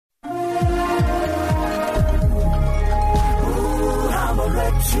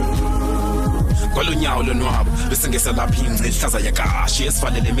Kolunyawo lonwabo besingesa lapha ingci ihlaza yakashi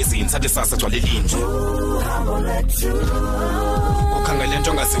esivalele emizini sathi sasa gcwale linje ukhangele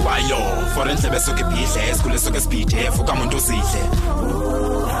into ongaziwayo for endlebe esuke ibhidle esikhule esuke esibhidle evuka umuntu usidle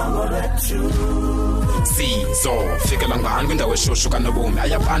sizo fikela ngani kwindawo eshushu kanobomi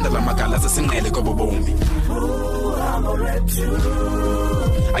ayabanda lamagala zesinqele kobobomi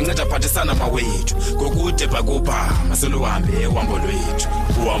anceda phathisana mawethu ngokude bhakupha maseluhambe uhambo lwethu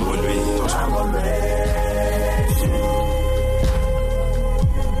uhambo lwethu.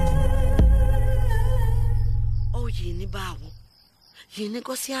 Oh yini bawo yini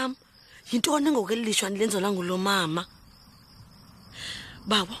Nkosi yami yintoni ngokelishwa nilenzelwa ngulo mama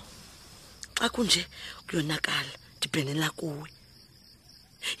bawo xa kunje kuyonakala ndibhenela kuwe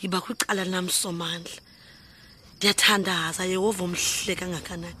yiba kwicala nami somandla ndiyathandaza Yehova omhle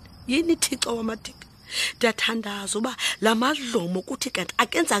kangakanani yini Thixo wamathika ndiyathandaza uba lamadlomo kuthi kanti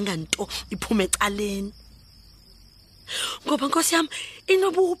akenzanga nto iphume ecaleni ngoba Nkosi yami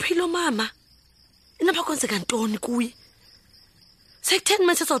inobuphi lo mama inapha kwenzeka ntoni kuye sekutheni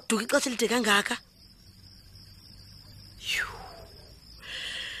manje sawuduka ixesha elide kangaka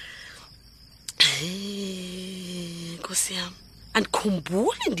Nkosi yami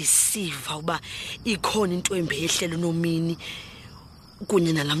andikhumbuli ndisiva uba ikhona into embi ehlelo nomini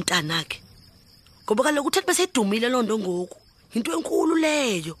kunye nalamntanakhe ngoba kaloku uthethe besedumile lonto ngoku into enkulu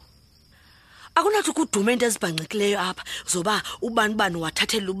leyo akunathi ukudume into ezibhancekileyo apha zoba ubani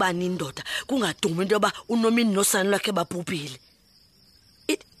wathathela ubani indoda kungadume into yoba unomini nosana lwakhe babhubhile.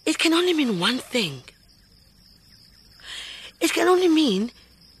 It can only mean one thing. It can only mean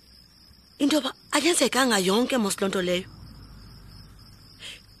into yoba ayenzekanga yonke mosilonto leyo.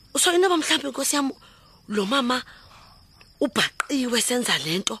 So inoba mhlawumbe Nkosi yami lo mama ubhaqiwe senza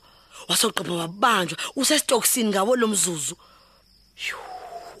lento wasogqiba wabanjwa usesitoksini ngawo lomzuzu.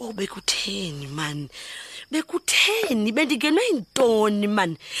 Bekutheni man bekutheni bendikenwe intoni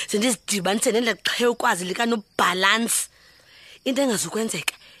man sendizidibanise nendleqhe ukwazi lika no balance into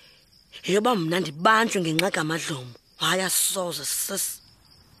engazukwenzeka yoba mna ndibanjwe ngenxaka amadlomo haya soze sis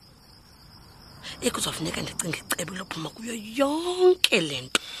ekuzofuneka ndicinga icebo lophuma kuyo yonke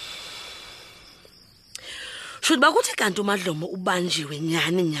lento should bakuthi kanti umadlomo ubanjiwe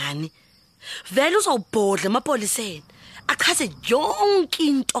nyani vele uzawubhodla emapoliseni achaze yonke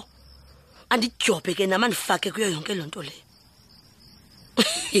into andijobhe ke nama ndifake kuyo yonke lonto le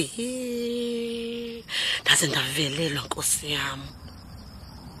ndaze ndavelelwa Nkosi yami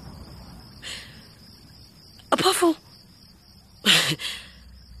aphofu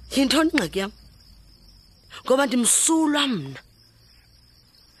yintoni ingxaki yami ngoba ndimsulwa mna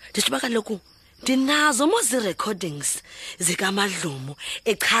ndishiba kaloku ndinazo mozi recordings zikamadlomo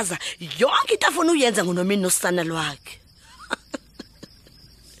echaza yonke into afuna uyenza ngonomini nosana lwakhe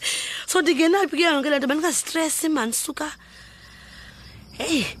so ndingenaphi ke yonke lento bendingastress man suka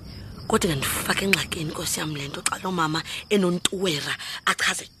hey kodwa ngandifaka engxakini Nkosi yami lento xa lo mama enontuwera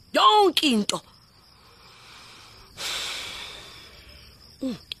achaze yonke into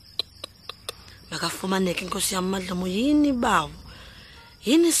makafumaneke Nkosi yami Madlomo yini bawo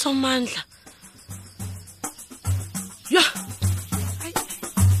yini somandla ya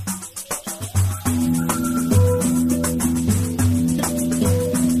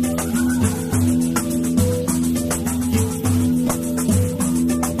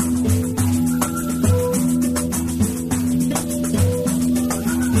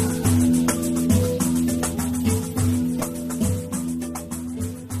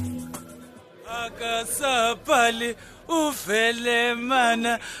akasapali uvele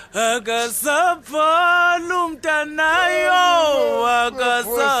mana akasapali umntanayo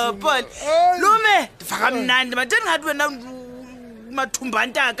akasapali lume ndifaka mnandi mateni ngathi wena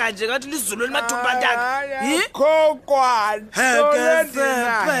mathumbantaka nje ngathi lizulu limathumbantaka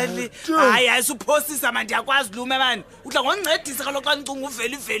akasapali hayi ayisuphosisa manje yakwazi lume mani udla ngoncedisa kaloku kancunga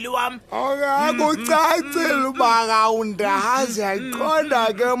uveli wami akakucacile uba kawundazi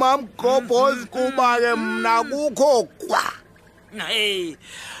yaqonda ke mamgobhozi kuba ke mna kukho kwa hey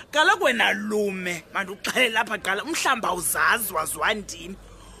kaloku wena lume manje uxhele lapha qala umhlamba awuzazi wazwandini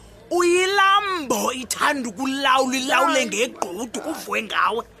uyilambo ithanda ukulawule ngegqudu kuvuwe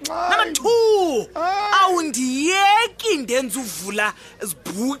ngawe number 2 awundiyeki ndenza uvula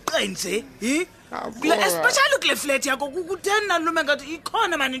zibhuqe nje especially kule flat yakho kukutheni nalume ngathi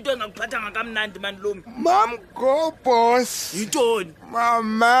ikhona mani into engakuphatha ngakamnandi mani lume mamgobhozi yintoni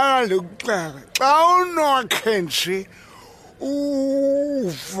mama lokuxaka xa unokhe nje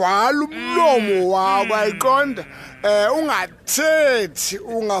uvala umlomo wakho ayiqonda ungathethi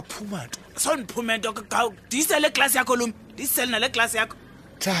ungaphuma nto sondiphuma nto disele class yakho lume disele nale class yakho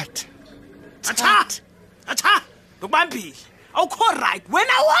Thatha. Acha. Ngokubambile. Awukho right.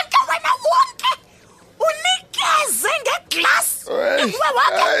 Wena wonke. Unikeze ngeglass. Ikuwe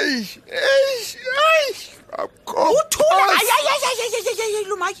wonke. Uthula. Ay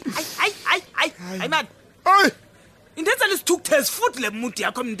lumaki. Ay man. Ay. Indenza lesithukuthe futhi lemundi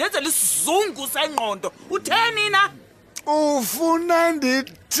yakho indenza lesizungu sengqondo. Utheni na? Ufuna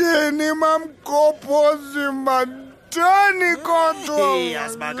ndithini mamgobhozi mandani kodwa?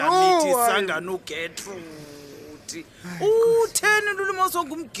 Asibakamithi sangano Gertrude. Utheni lulimoso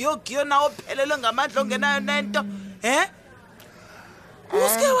ngumgiyogiyo nawo phelele ngamandla ongenayo nento.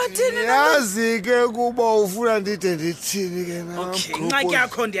 Uske wathini na? Yazi ke kuba ufuna ndide ndithini ke na. Okay, incaki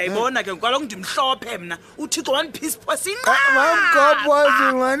yakho ndiyayibona ke kwaloko ndimhlophe mina. uThixo waniphisipho sinqa. Mamgobhozi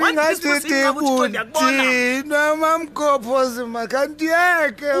ngani ngathi buthi na mamgobhozi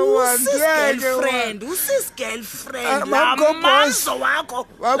makandiyeke girlfriend, usis girlfriend. Lamanzo wakho.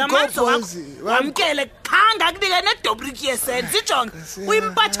 Wamkele khanga kunike nedobrik yesense ijonga.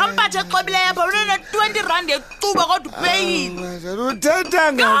 Uyimpatha exobileyo apha unene 20 rand yecuba kodwa upeyile.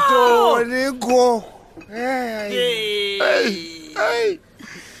 Uthetha ngantoni go? Hey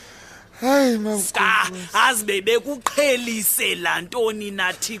azibebe kuqhelise lantoni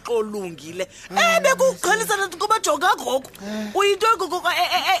naThixo olungile. Bekuqhelisa lanto kuba jonga gogo. Uyinto gogo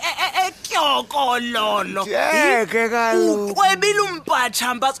ekyokololo. Yeke kaloku. Uqwebile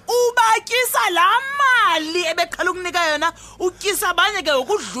umpatshampas ubatyisa la mali ebeqhala ukunika yona utyisa abanye ke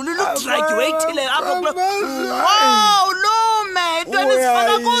ukudlulula ugraduate apho kulo. Wow lume into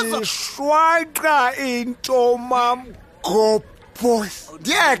esifaka kuzo. Shwaqa into mamgobhozi.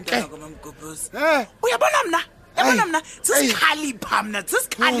 Yeke. Uyabona mna sisikhalipha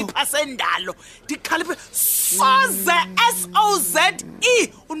sisikhalipha sendalo ndikhaliphe soze SOZE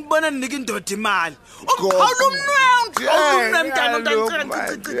unibona ndinika indoda imali uqhawula umnwe mntana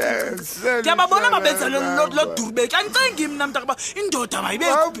ndiyababona babenza lo durubeki andicingi mna mntaka indoda mayibe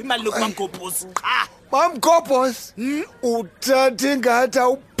kuphi imali lokumamgobhozi qha mamgobhozi uthatha ingathi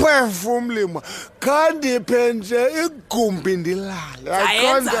awuphefumlima khandiphe nje igumbi ndilala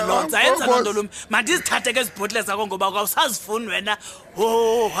ayenza lonto lo mandizithathe ke izibhotle zakho ngoba awusazifuni wena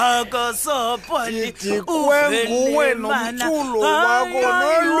akasopoli nguwe nomculo wakho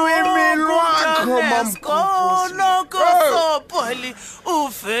nolwimi lwakho mamgobhozi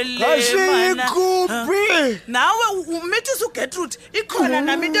ufele mana nawe umithisa uGertrude ikhona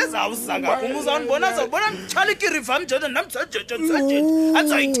nami into ezawuza ngakho uzawubona mtshali kiriva mjona namtsajeje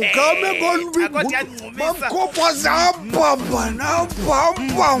azoyithe kame konwi mamgobhozi abamba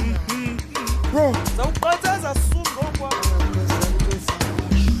nabamba zawuqothaza sungo kwa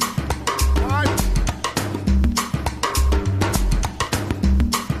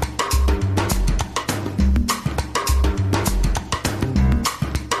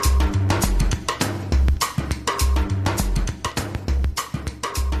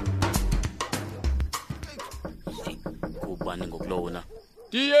kubani ngokulona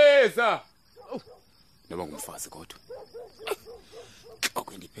Diyeza. noba ngumfazi kodwa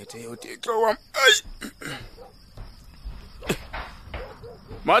okwendiphethe uThixo wami.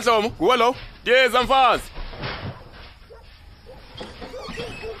 Mahlomo, kuwe lo? Diyeza mfazi.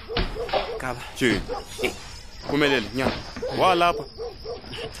 Gaba. Jini. Kumelele nyana. Walapha.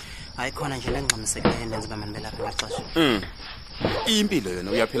 Ayikhona nje lengxamisekileyo nenza bamani belapha ngexesha. impilo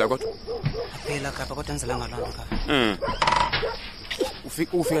yona uyaphila kodwa Phela Gaba kodwa enzela ngalonto Gaba.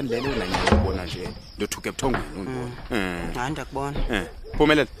 ufika ndlele la ngiyabona nje ndothuke ebuthongweni undibona Hayi ndakubona.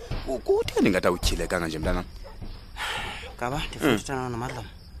 Phumelela ukutheni ngathi awutyhilekanga nje mntana Gaba ndifundisana noMadlomo.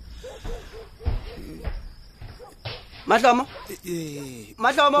 Madlomo?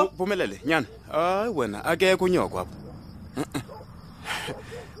 Madlomo? Phumelele nyana hayi wena akekho unyoko apha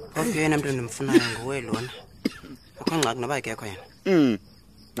Okay yena mntu ndimfunayo nguwe lona. Akho ngxaki noba akekho yena.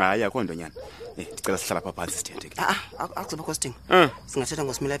 hayi akho nto nyana ndicela sihlala pha phansi sithethe ke Akuzoba kosting. Singathetha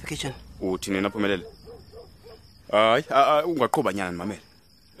ngosimila apha kitchen. uthi nina Phumelele hayi ungaqhuba nyana mamela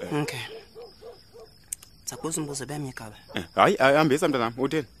Okay. Sakubuza umbuzo bemnye Gaba. hayi hambisa mntanami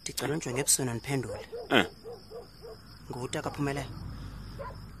utheni Ndicela unjonge ebusweni ndiphendule. Ngutata Phumelela.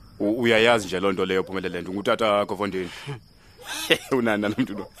 uyayazi nje loo nto leyo Phumelele ngutata Govondeni unana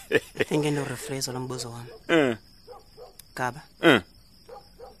nomntu lo Ingendo rephrase lo mbuzo wami. Gaba.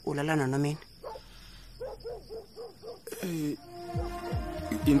 Ulalana nomini.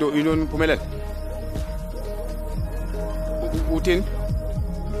 into Phumelele uthini